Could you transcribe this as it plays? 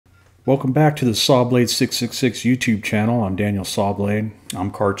Welcome back to the Sawblade 666 YouTube channel. I'm Daniel Sawblade.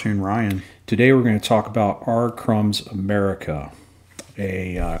 I'm Cartoon Ryan. Today we're going to talk about Robert Crumb's America,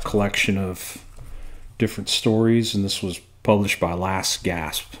 a collection of different stories, and this was published by Last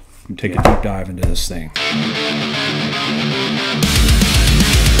Gasp. We'll take a deep dive into this thing.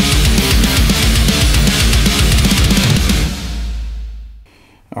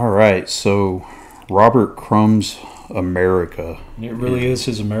 All right, so Robert Crumb's America. It really is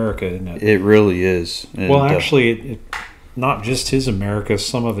his America, isn't it? It really is. And, well, actually, not just his America.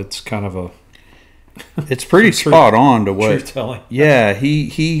 Some of it's kind of a... it's pretty spot on to what... Truth-telling. Yeah,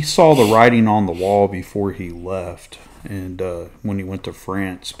 he saw the writing on the wall before he left, and when he went to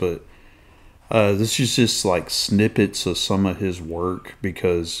France. But this is just like snippets of some of his work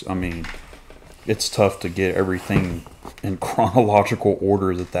because, I mean, it's tough to get everything in chronological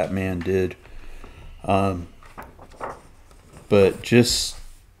order that man did. But just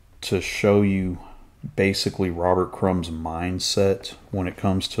to show you basically Robert Crumb's mindset when it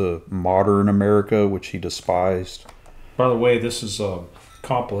comes to modern America, which he despised. By the way, this is a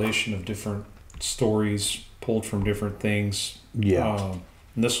compilation of different stories pulled from different things. Yeah.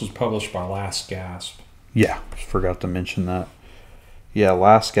 And this was published by Last Gasp. Yeah, forgot to mention that. Yeah,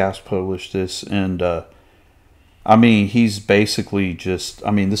 Last Gasp published this, and I mean, he's basically just, I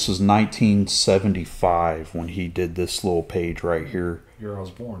mean, this was 1975 when he did this little page right here. Year I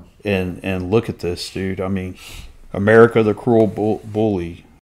was born. And look at this, dude. I mean, America the Cruel Bully.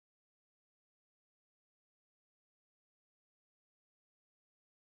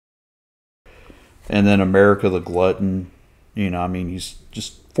 And then America the Glutton. You know, I mean, he's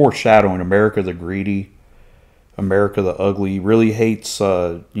just foreshadowing America the Greedy. America the Ugly. He really hates,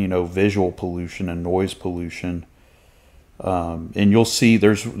 visual pollution and noise pollution. And you'll see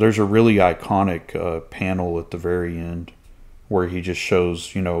there's a really iconic panel at the very end where he just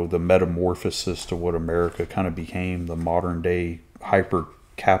shows, the metamorphosis to what America kind of became, the modern day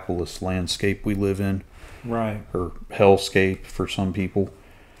hyper-capitalist landscape we live in. Right. Or hellscape for some people.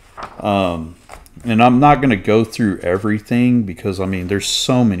 And I'm not going to go through everything because, I mean, there's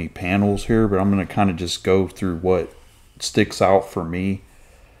so many panels here, but I'm going to kind of just go through what sticks out for me.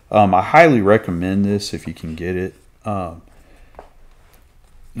 I highly recommend this if you can get it.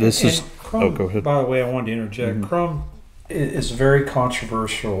 This is Crumb, oh, go ahead. By the way, I wanted to interject. Mm-hmm. Crumb is a very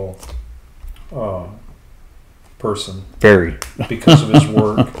controversial person. Very. Because of his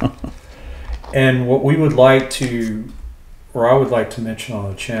work. And what we would like to, or I would like to mention on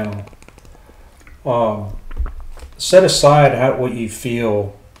the channel, set aside what you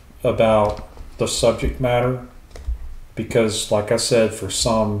feel about the subject matter, because, like I said, for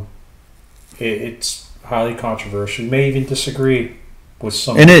some, it's highly controversial. You may even disagree with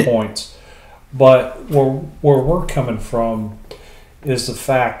some of the points. But where we're coming from is the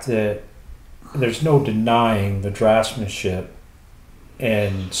fact that there's no denying the draftsmanship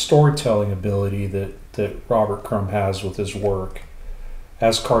and storytelling ability that Robert Crumb has with his work.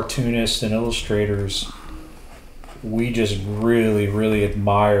 As cartoonists and illustrators, we just really, really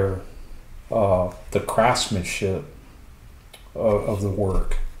admire the craftsmanship of the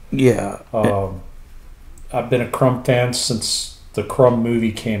work. Yeah. I've been a Crumb fan since the Crumb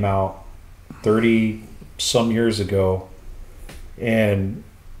movie came out 30-some years ago, and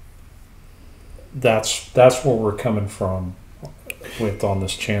that's where we're coming from with on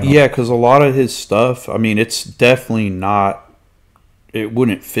this channel. Yeah, because a lot of his stuff, I mean, it's definitely not, it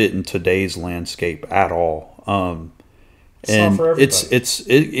wouldn't fit in today's landscape at all. And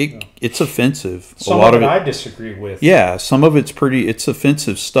it's offensive. Some a lot of it I disagree with. Yeah, some of it's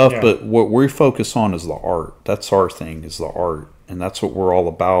offensive stuff, yeah. But what we focus on is the art. That's our thing, is the art, and that's what we're all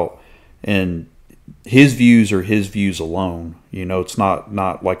about. And his views are his views alone. It's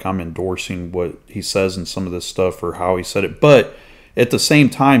not like I'm endorsing what he says in some of this stuff or how he said it, but at the same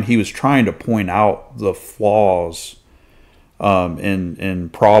time, he was trying to point out the flaws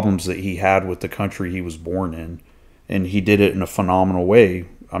and problems that he had with the country he was born in. And he did it in a phenomenal way.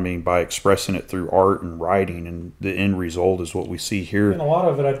 I mean, by expressing it through art and writing, and the end result is what we see here. And a lot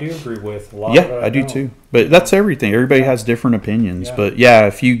of it I do agree with. I do too. But that's everything. Everybody has different opinions. Yeah. But yeah,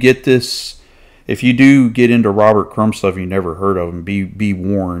 if you get this, if you do get into Robert Crumb stuff you never heard of him, be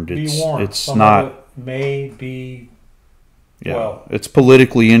warned. Be warned. It's Some not. Of it may be. Yeah, well, it's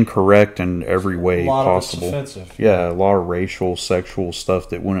politically incorrect in every way possible. A lot of it's offensive. Yeah, a lot of racial, sexual stuff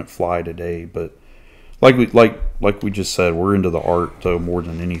that wouldn't fly today, but. Like we just said, we're into the art though more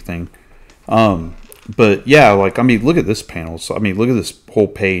than anything. But yeah, I mean, look at this panel. So I mean, look at this whole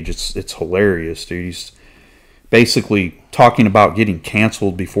page. It's hilarious, dude. He's basically talking about getting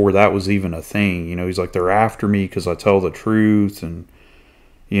canceled before that was even a thing. He's like, they're after me because I tell the truth, and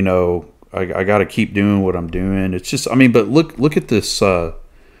you know, I got to keep doing what I'm doing. It's just, I mean, but look at this.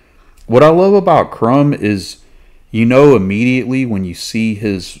 What I love about Crumb is, you know, immediately when you see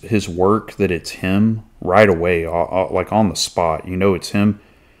his work that it's him right away, like on the spot. You know, it's him.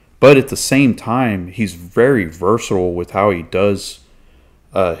 But at the same time, he's very versatile with how he does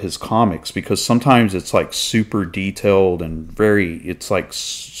his comics, because sometimes it's like super detailed and it's like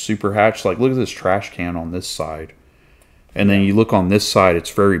super hatched. Like, look at this trash can on this side. And then you look on this side,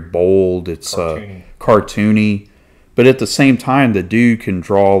 it's very bold. It's cartoony. But at the same time, the dude can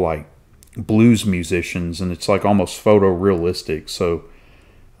draw like blues musicians, and it's like almost photorealistic. So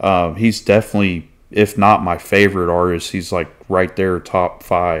he's definitely, if not my favorite artist, he's like right there, top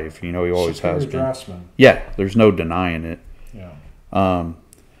 5. You know, he always has been. Draftsman. Yeah, there's no denying it. Yeah.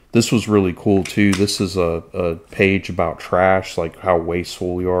 This was really cool too. This is a page about trash, like how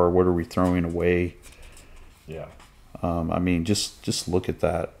wasteful we are. What are we throwing away? Yeah. I mean, just look at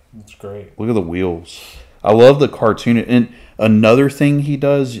that. That's great. Look at the wheels. I love the cartoon. And another thing he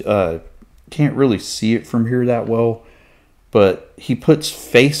does, can't really see it from here that well, but he puts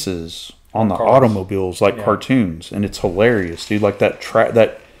faces on the automobiles like cartoons, and it's hilarious, dude. Like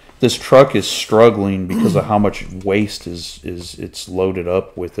this truck is struggling because of how much waste is it's loaded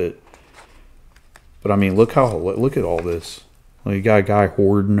up with it. But I mean, look at all this. Well, you got a guy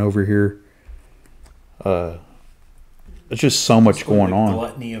hoarding over here. There's just so much going on.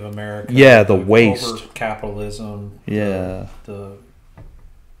 Gluttony of America. Yeah, the waste. Capitalism. Yeah.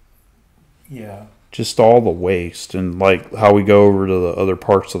 Yeah. Just all the waste, and like how we go over to the other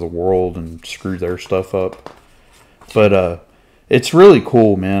parts of the world and screw their stuff up. But it's really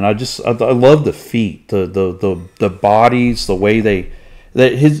cool, man. I love the feet, the bodies, the way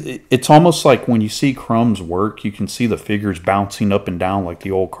it's almost like when you see Crumb's work, you can see the figures bouncing up and down like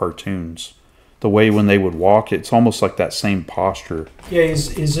the old cartoons. The way when they would walk, it's almost like that same posture. Yeah,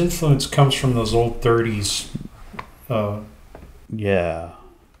 his influence comes from those old 30s yeah.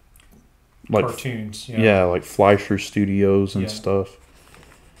 Like cartoons. Yeah, like Fleischer Studios and stuff.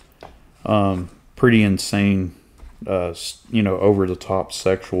 Pretty insane, over the top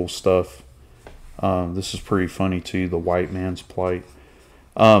sexual stuff. This is pretty funny too, the white man's plight.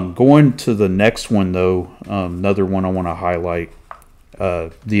 Going to the next one though, another one I want to highlight.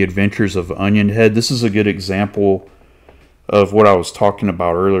 The Adventures of Onion Head. This is a good example of what I was talking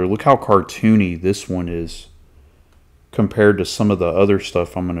about earlier. Look how cartoony this one is compared to some of the other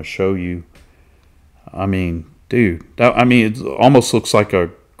stuff I'm going to show you. I mean, dude, it almost looks like a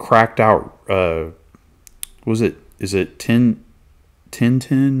cracked out, is it Tintin,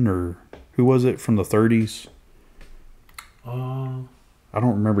 or who was it from the 30s? I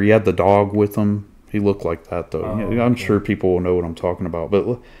don't remember. He had the dog with him. He looked like that though. I'm sure people will know what I'm talking about.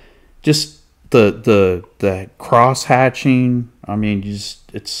 But just the cross hatching. I mean,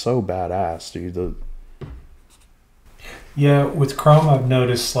 it's so badass, dude. Yeah, with Crumb, I've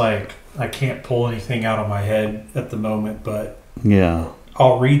noticed like I can't pull anything out of my head at the moment, but yeah,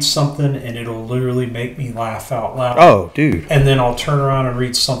 I'll read something and it'll literally make me laugh out loud. Oh, dude! And then I'll turn around and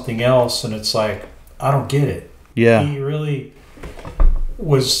read something else, and it's like I don't get it. Yeah, he really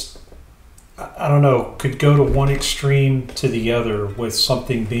was. I don't know, could go to one extreme to the other with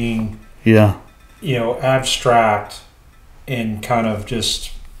something being, abstract and kind of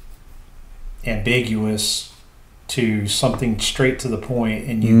just ambiguous to something straight to the point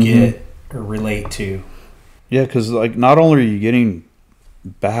and you get or relate to. Yeah, because like not only are you getting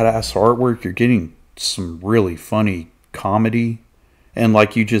badass artwork, you're getting some really funny comedy. And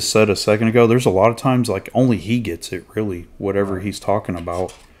like you just said a second ago, there's a lot of times like only he gets it, really, whatever he's talking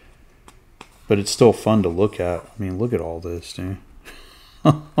about. But it's still fun to look at. I mean, look at all this, dude.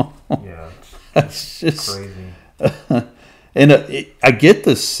 Yeah, it's just crazy. And I get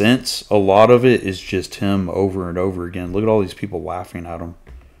the sense a lot of it is just him over and over again. Look at all these people laughing at him.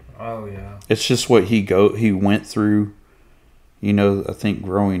 Oh yeah. It's just what he went through. I think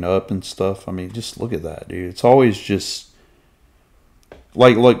growing up and stuff. I mean, just look at that, dude. It's always just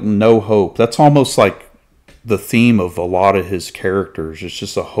like no hope. That's almost like the theme of a lot of his characters. It's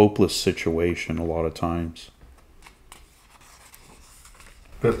just a hopeless situation a lot of times.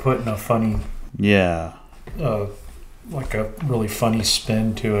 But putting a funny... Yeah. Like a really funny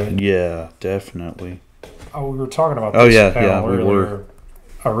spin to it. Yeah, definitely. Oh, we were talking about this we were.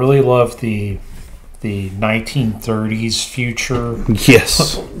 I really love the 1930s future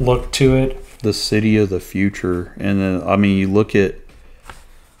look to it. The city of the future. And then, I mean, you look at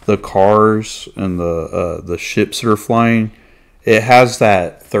the cars and the ships that are flying, it has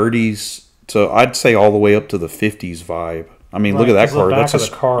that 30s to I'd say all the way up to the 50s vibe. I mean, look at that car. That's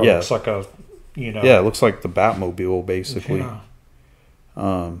the car looks like a, yeah, it looks like the Batmobile basically.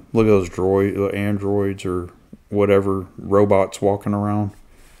 Look at those androids or whatever, robots walking around.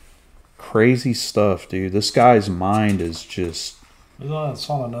 Crazy stuff, dude. This guy's mind is just... It's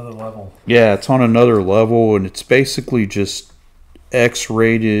on another level. Yeah, it's on another level, and it's basically just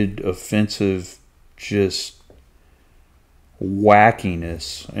X-rated, offensive, just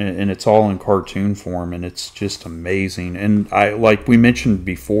wackiness, and it's all in cartoon form, and it's just amazing. And like we mentioned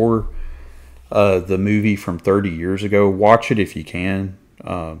before, the movie from 30 years ago, watch it if you can.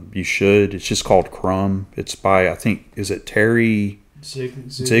 You should. It's just called Crumb. It's by, I think, is it Terry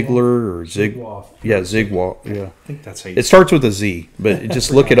Ziegler or Zigwoff? Yeah, Zigwoff. Yeah, I think that's how you it starts with a Z, but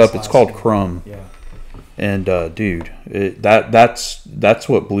just look it up. It's called Crumb. Yeah. And dude, that's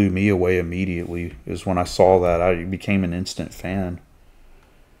what blew me away immediately. Is when I saw that, I became an instant fan.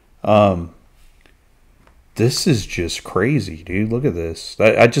 This is just crazy, dude. Look at this.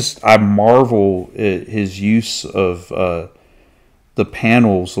 I marvel at his use of the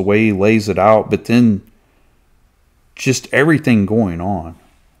panels, the way he lays it out, but then just everything going on.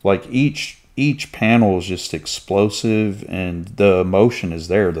 Like each panel is just explosive, and the emotion is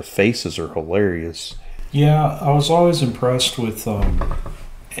there. The faces are hilarious. Yeah, I was always impressed with.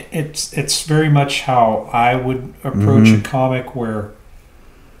 It's very much how I would approach a comic, where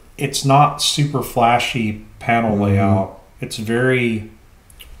it's not super flashy panel layout. It's very,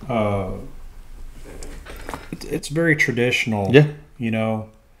 it's very traditional. Yeah, you know,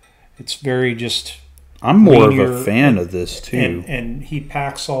 it's very just. I'm more of a fan of this too, and he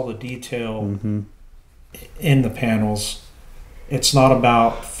packs all the detail in the panels. It's not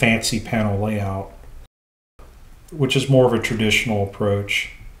about fancy panel layout, which is more of a traditional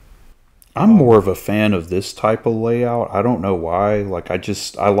approach. I'm more of a fan of this type of layout. I don't know why. Like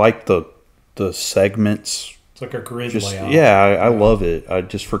I like the segments. It's like a grid layout. Yeah, I love it. I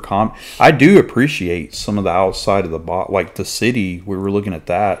do appreciate some of the outside of the box, like the city. We were looking at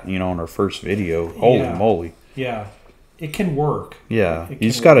that, on our first video. Holy moly! Yeah, it can work. Yeah, you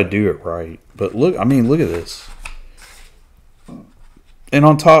just got to do it right. But look at this. And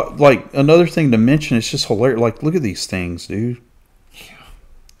on top, like another thing to mention, it's just hilarious. Like, look at these things, dude. Yeah,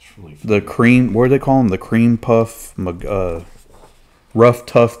 it's really fun. The cream, what do they call them? The cream puff, rough,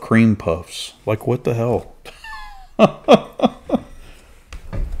 tough cream puffs. Like, what the hell?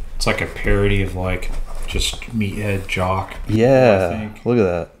 It's like a parody of like just Meathead Jock. Yeah, look at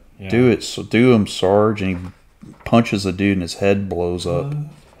that. Yeah. Do him, Sarge, and he punches a dude and his head blows up.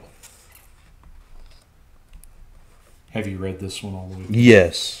 Have you read this one all the way through?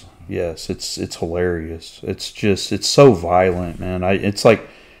 Yes, it's hilarious. It's so violent, man. It's like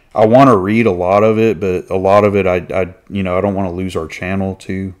I want to read a lot of it, but a lot of it I don't want to lose our channel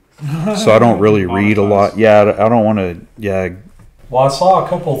too. So I don't really read a lot. Yeah, I don't want to. Yeah. Well, I saw a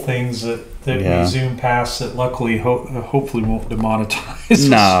couple things that we zoomed past that luckily hopefully won't demonetize.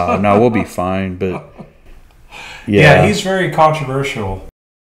 No, we'll be fine. But yeah, he's very controversial.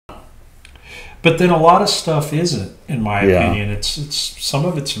 But then a lot of stuff isn't, in my opinion. It's some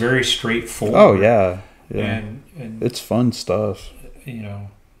of it's very straightforward. Oh yeah. And it's fun stuff.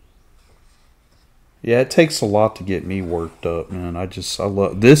 Yeah, it takes a lot to get me worked up, man. I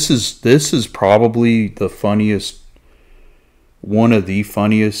love this is probably the funniest, one of the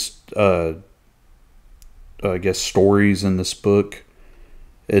funniest I guess stories in this book.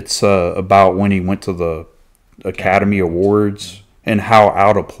 It's about when he went to the Academy Awards and how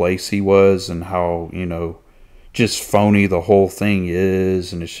out of place he was, and how just phony the whole thing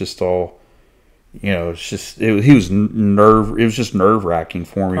is, and it's just all it's just it was just nerve-wracking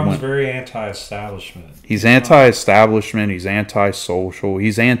for him. He's very anti-establishment. He's anti-establishment, he's anti-social,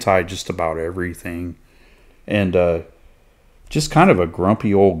 he's anti just about everything. And just kind of a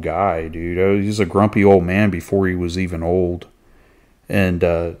grumpy old guy, dude. He's a grumpy old man before he was even old. And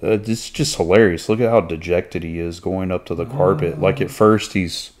it's just hilarious. Look at how dejected he is going up to the carpet. Like at first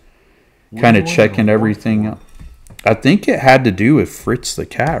he's kind of checking everything out. I think it had to do with Fritz the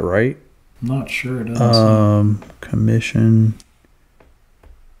cat, right? I'm not sure it does. Commission.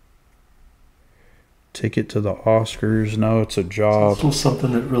 Ticket to the Oscars. No, it's a job. This was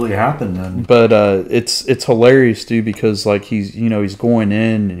something that really happened then. But it's hilarious, dude, because like he's going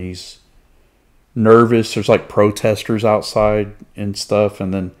in and he's nervous. There's like protesters outside and stuff,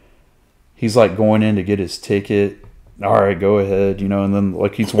 and then he's like going in to get his ticket. All right, go ahead, and then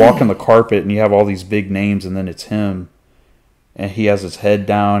like he's walking the carpet and you have all these big names, and then it's him, and he has his head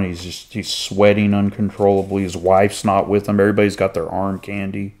down. He's sweating uncontrollably. His wife's not with him. Everybody's got their arm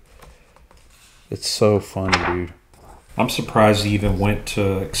candy. It's so funny, dude. I'm surprised he even went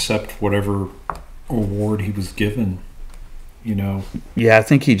to accept whatever award he was given. you know. Yeah, I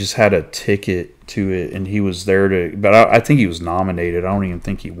think he just had a ticket to it, and he was there to. But I think he was nominated. I don't even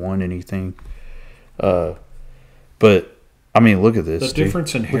think he won anything. But I mean, look at this. The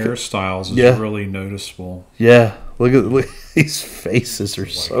difference in hairstyles is really noticeable. Yeah, look these faces are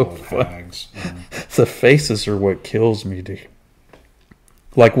so funny. The faces are what kills me, dude.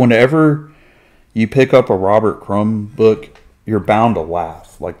 Like whenever you pick up a Robert Crumb book, you're bound to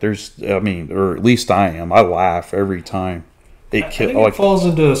laugh. Like or at least I am. I laugh every time. I think it falls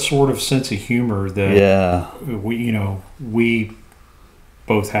into a sort of sense of humor that we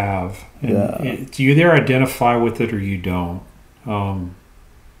both have. And you either identify with it or you don't. I've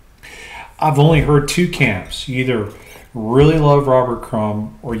only heard two camps. You either really love Robert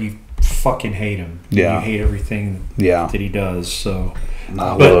Crumb or you fucking hate him. Yeah. You hate everything that he does. So,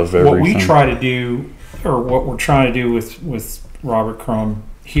 I love everything. What we try to do, or what we're trying to do with Robert Crumb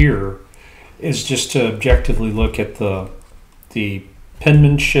here, is just to objectively look at the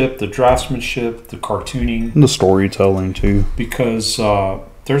penmanship, the draftsmanship, the cartooning, and the storytelling too. Because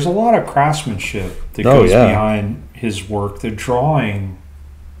there's a lot of craftsmanship that goes behind his work. The drawing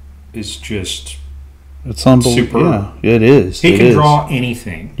is just it's unbelievable. Yeah, it is. He can draw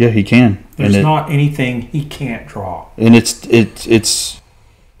anything. Yeah, he can. There's not anything he can't draw. And it's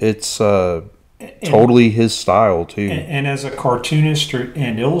totally his style too. And as a cartoonist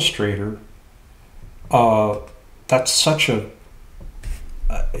and illustrator, that's such a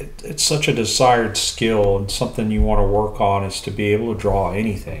it's such a desired skill, and something you want to work on is to be able to draw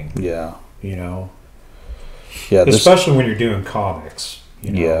anything. Yeah. You know? Yeah. Especially when you're doing comics.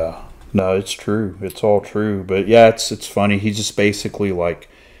 You know? Yeah. No, it's true. It's all true. But yeah, it's funny. He's just basically like,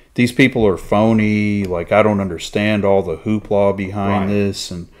 these people are phony. Like, I don't understand all the hoopla behind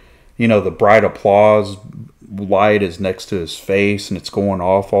this. And, the bright applause light is next to his face and it's going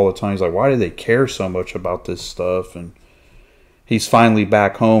off all the time. He's like, why do they care so much about this stuff? And he's finally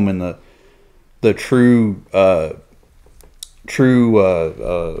back home, and the true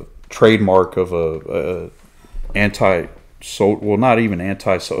trademark of a not even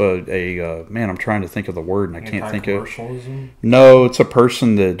man, I'm trying to think of the word and I can't think of it. No, it's a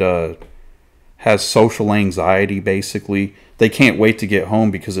person that has social anxiety. Basically, they can't wait to get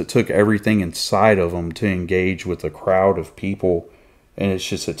home because it took everything inside of them to engage with a crowd of people, and it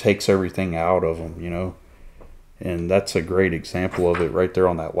takes everything out of them, And that's a great example of it right there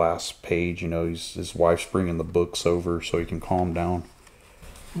on that last page. His wife's bringing the books over so he can calm down.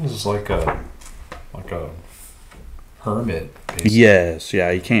 This is like a hermit. Basically. Yes,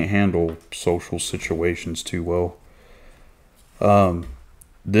 yeah, he can't handle social situations too well.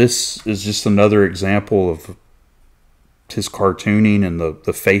 This is just another example of his cartooning and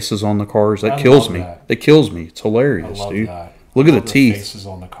the faces on the cars. That kills me. It kills me. It's hilarious, dude. That. Look at the teeth. Faces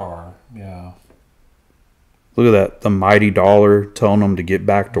on the car. Yeah. Look at that. The mighty dollar telling them to get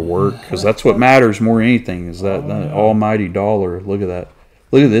back to work, because that's what matters more than anything, is that almighty dollar. Look at that.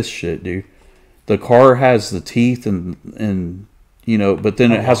 Look at this shit, dude. The car has the teeth and but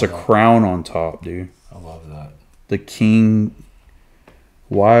then it has a crown on top, dude. I love that. The king.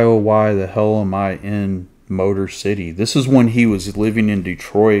 Why, oh, why the hell am I in Motor City? This is when he was living in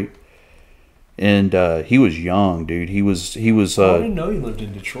Detroit. And he was young, dude. He was. I didn't know he lived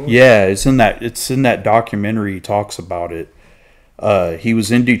in Detroit. Yeah, it's in that documentary. He talks about it. He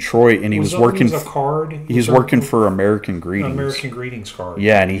was in Detroit, and he was working. He was a card. He was working for American Greetings. American Greetings card.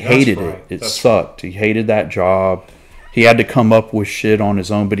 Yeah, and he hated it. It sucked. He hated that job. He had to come up with shit on his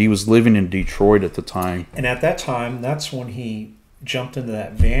own, but he was living in Detroit at the time. And at that time, that's when he jumped into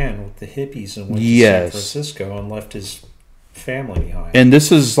that van with the hippies and went to San Francisco and left his family behind. And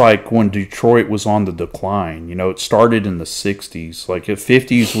this is like when Detroit was on the decline. It started in the 60s. Like the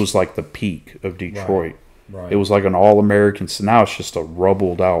 50s was like the peak of Detroit. Right. It was like an all-American. So now it's just a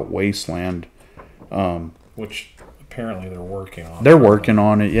rubbled out wasteland. Which apparently they're working on. They're working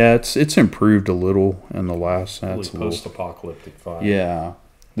on it. Yeah, it's improved a little in the last. Really post-apocalyptic vibe. Yeah.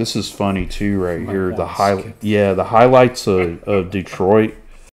 This is funny too right here. The highlights of Detroit.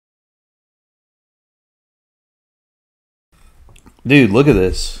 Dude, look at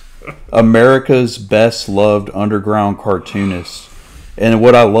this. America's best loved underground cartoonist. And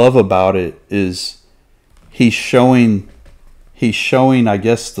what I love about it is he's showing I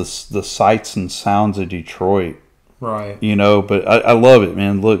guess the sights and sounds of Detroit. Right. But I love it,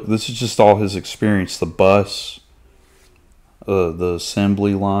 man. Look, this is just all his experience. The bus, the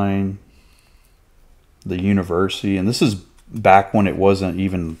assembly line, the university. And this is back when it wasn't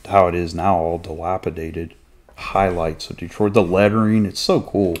even how it is now, all dilapidated. Highlights of Detroit. The lettering, it's so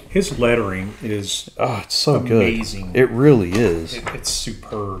cool. His lettering is it's so amazing. Good. It really is. It's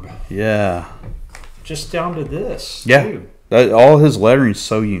superb. Yeah. Just down to this. Yeah. Too. All his lettering is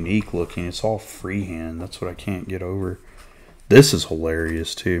so unique looking. It's all freehand. That's what I can't get over. This is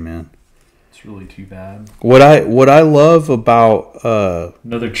hilarious too, man. It's really too bad. What I love about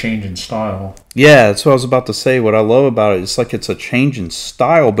another change in style. Yeah, that's what I was about to say. What I love about it, it's like it's a change in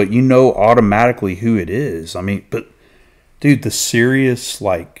style, but you know automatically who it is. I mean, but dude, the serious,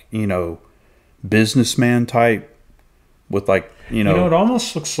 like, you know, businessman type with, like, you know, it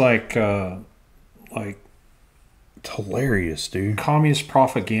almost looks like it's hilarious, dude. Communist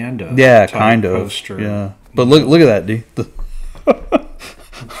propaganda. Yeah, kind of. Poster. Yeah, but look at that, dude.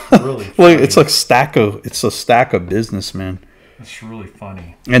 Really look, it's a stack of businessmen. It's really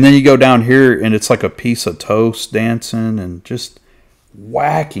funny. And then you go down here, and it's like a piece of toast dancing, and just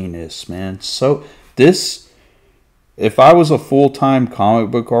wackiness, man. So this, if I was a full-time comic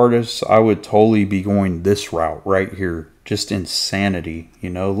book artist, I would totally be going this route right here. Just insanity, you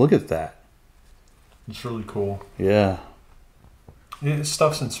know. Look at that. It's really cool. Yeah.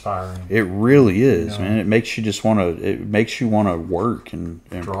 Stuff's inspiring. It really is, man. It makes you just want to. It makes you want to work and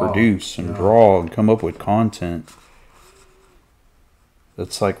produce and draw and come up with content.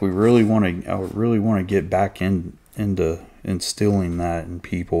 It's like we really want to. I really want to get back into instilling that in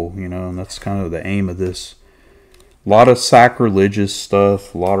people, you know, and that's kind of the aim of this. A lot of sacrilegious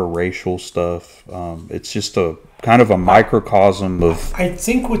stuff, a lot of racial stuff. It's just a kind of a microcosm of. I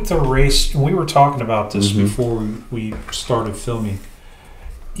think with the race, we were talking about this before we started filming.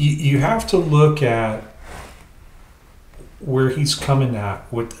 You have to look at where he's coming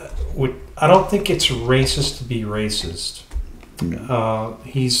at. With I don't think it's racist to be racist. No.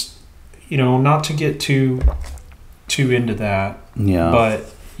 He's, you know, not to get too into that. Yeah.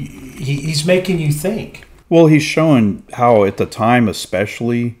 But he's making you think. Well, he's showing how at the time,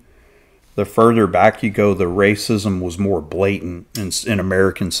 especially, the further back you go, the racism was more blatant in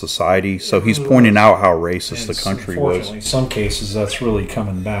American society. So he's pointing out how racist the country was. In some cases, that's really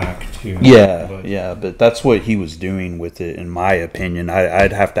coming back to. Yeah, but that's what he was doing with it, in my opinion.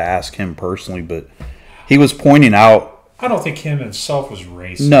 I'd have to ask him personally, but he was pointing out. I don't think him himself was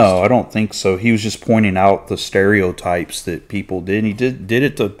racist. No, I don't think so. He was just pointing out the stereotypes that people did. And he did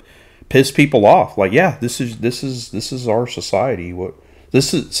it to piss people off. Like, yeah, this is our society.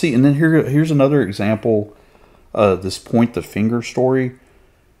 And then here's another example. This point the finger story.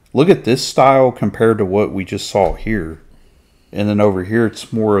 Look at this style compared to what we just saw here, and then over here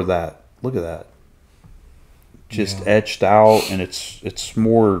it's more of that. Look at that, just etched out, and it's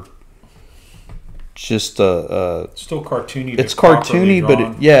more just still cartoony. It's cartoony, but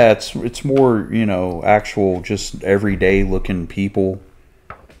it's more, you know, actual, just everyday looking people.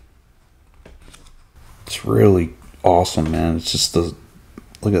 It's really awesome, man. It's just look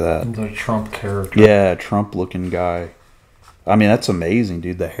at that. The Trump character. Yeah, Trump looking guy. I mean, that's amazing,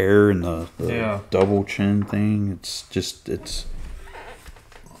 dude. The hair and the double chin thing.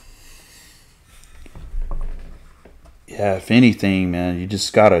 Yeah, if anything, man, you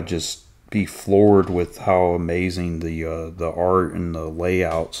just gotta just be floored with how amazing the art and the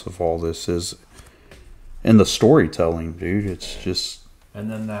layouts of all this is, and the storytelling, dude. It's just. And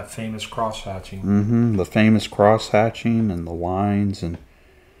then that famous cross-hatching. The famous cross-hatching and the lines. And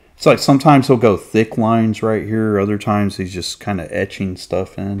it's like sometimes he'll go thick lines right here. Other times he's just kind of etching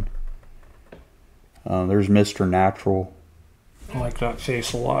stuff in. There's Mr. Natural. I like that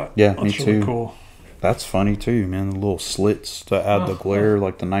face a lot. Yeah, that's me really too. Cool. That's funny too, man. The little slits to add the glare,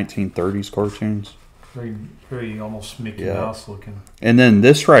 like the 1930s cartoons. Very, very almost Mickey Mouse looking. And then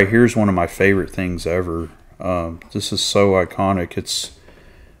this right here is one of my favorite things ever. This is so iconic. It's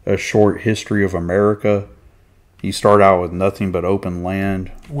a short history of America. You start out with nothing but open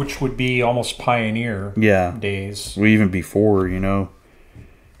land, which would be almost pioneer days. Even before, you know.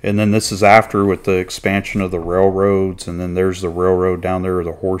 And then this is after, with the expansion of the railroads, and then there's the railroad down there,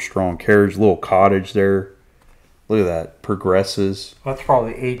 the horse-drawn carriage, little cottage there. Look at that, progresses. That's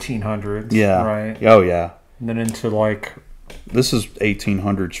probably 1800s. Yeah. Right. Oh yeah. And then into like. This is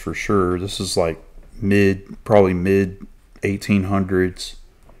 1800s for sure. This is like probably mid 1800s.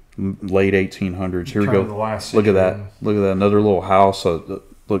 Late 1800s. Here we go. Look at that. Look at that. Another little house.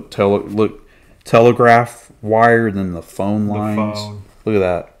 Look, telegraph wire. Then the phone lines. Look at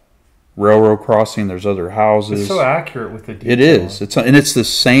that. Railroad crossing. There's other houses. It's so accurate with the detail. It is. It's the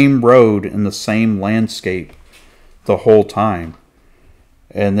same road and the same landscape the whole time.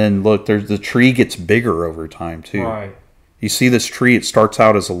 And then look, the tree gets bigger over time too. Right. You see this tree? It starts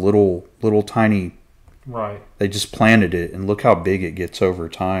out as a little tiny. Right. They just planted it, and look how big it gets over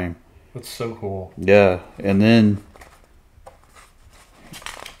time. That's so cool. Yeah, and then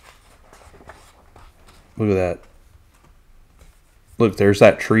look at that. Look, there's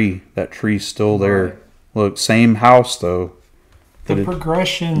that tree. That tree's still there. Right. Look, same house though. The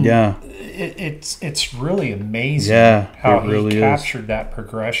progression, yeah, it's really amazing. Yeah, how it really he captured that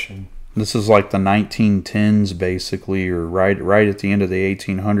progression. This is like the 1910s, basically, or right at the end of the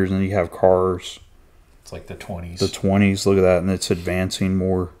 1800s, and then you have cars. It's like the 20s. The 20s, look at that, and it's advancing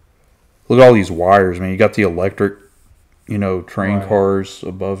more. Look at all these wires, man. You got the electric, train cars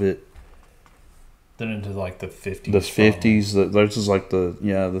above it. Then into like the 50s. The 50s, this is like the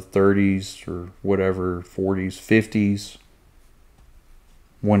 30s or whatever, 40s, 50s.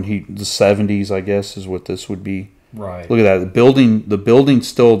 The 70s, I guess, is what this would be. Right. Look at that. The building's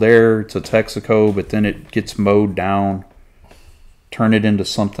still there. It's a Texaco, but then it gets mowed down, turn it into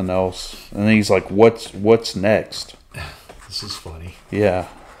something else. And then he's like, what's next? This is funny. Yeah.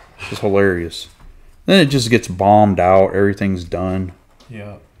 It's hilarious. Then it just gets bombed out. Everything's done.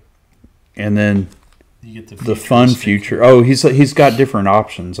 Yeah. And then you get the fun future. Oh, he's got different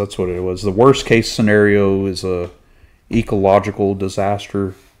options. That's what it was. The worst case scenario is a ecological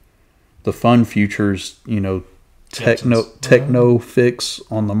disaster. The fun future's, techno fix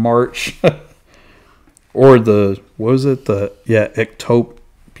on the march. Or the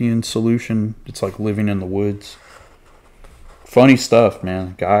ectopian solution. It's like living in the woods. Funny stuff,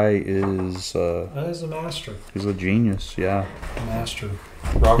 man. Guy is that is a master. He's a genius. Yeah, a master.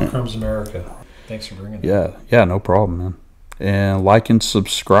 Robert Crumb's America. Thanks for bringing it. Yeah, no problem, man. And like and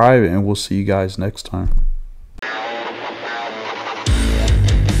subscribe, and we'll see you guys next time.